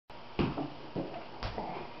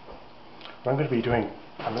what I'm going to be doing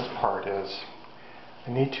on this part is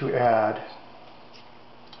I need to add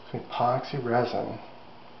some epoxy resin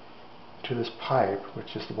to this pipe,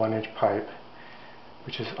 which is the 1-inch pipe,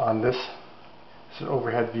 which is on this. This is an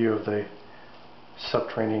overhead view of the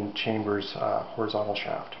subterranean chamber's horizontal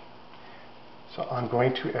shaft. So I'm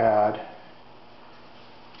going to add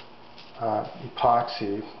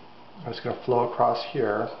epoxy. It's going to flow across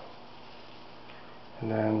here, and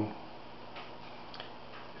then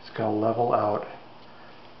it's going to level out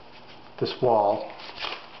this wall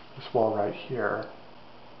right here,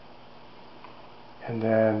 and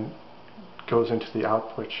then goes into the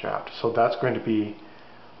output shaft. So that's going to be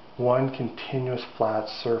one continuous flat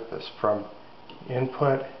surface from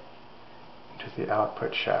input to the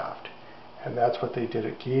output shaft, and that's what they did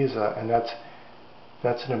at Giza, and that's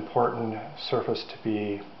an important surface to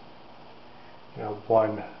be,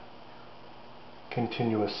 one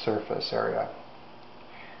continuous surface area.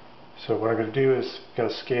 So what I'm going to do is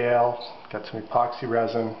got a scale, got some epoxy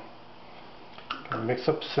resin, going to mix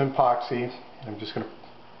up some epoxy, and I'm just going to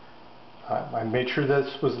I made sure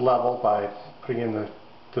this was level by putting in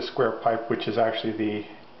the square pipe, which is actually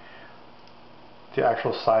the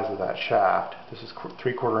actual size of that shaft. This is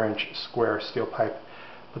 3/4 inch square steel pipe,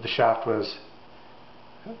 but the shaft was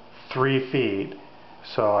 3 feet,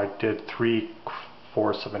 so I did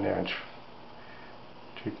 3/4 of an inch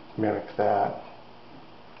to mimic that.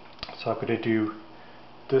 So I'm going to do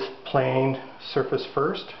this plane surface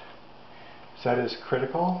first, so that is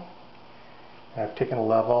critical. And I've taken a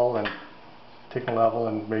level and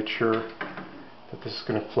made sure that this is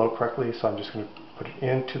going to flow correctly, so I'm just going to put it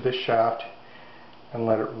into this shaft and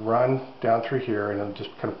let it run down through here, and then just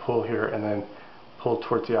kind of pull here and then pull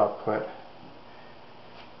towards the output.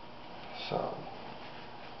 So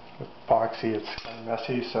with epoxy it's kind of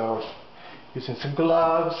messy, so using some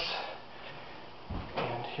gloves,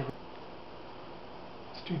 and here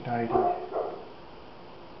let's do 90.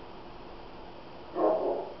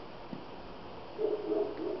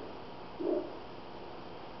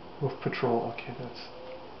 Wolf Patrol, okay, that's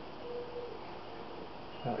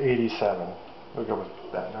 87. We'll go with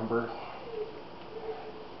that number.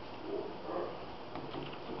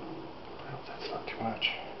 I hope that's not too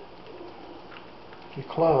much. Get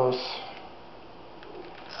close.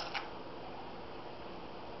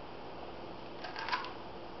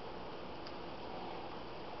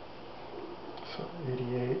 So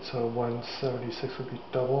 88, so 176 would be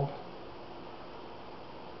double.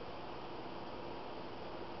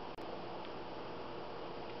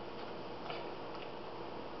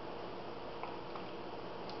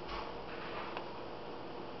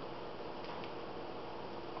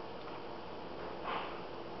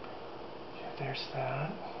 There's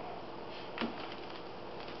that.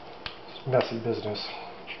 It's messy business,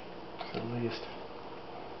 at least.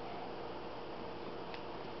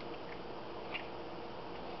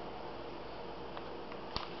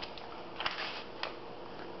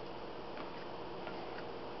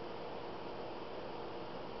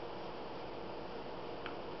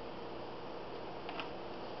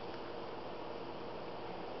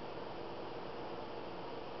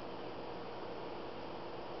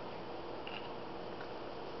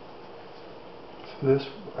 This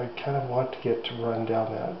I kind of want to get to run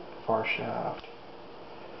down that far shaft.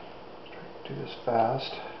 Try to do this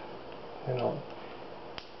fast, and I'll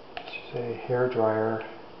use a hair dryer,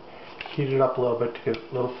 heat it up a little bit to get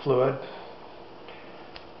a little fluid.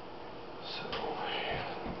 So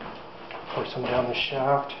pour some down the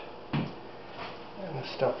shaft, and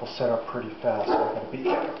this stuff will set up pretty fast. So I'm going to be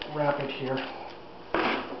kind of rapid here.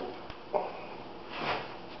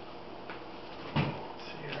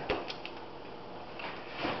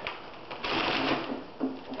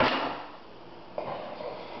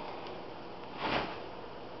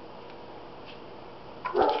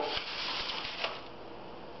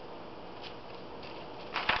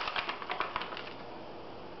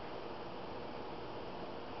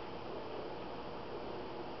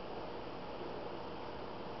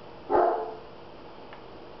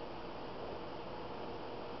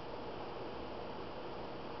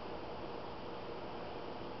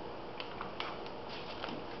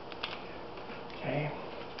 Okay.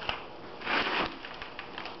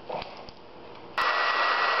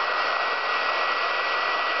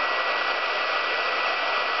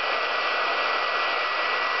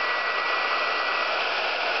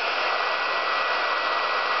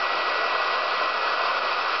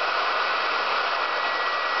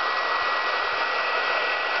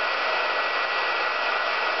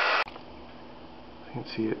 You can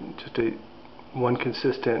see it, just one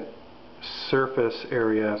consistent surface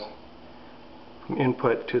area from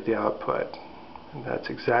input to the output. And that's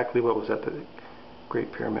exactly what was at the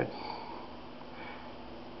Great Pyramid.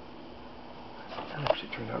 That actually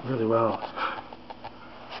turned out really well.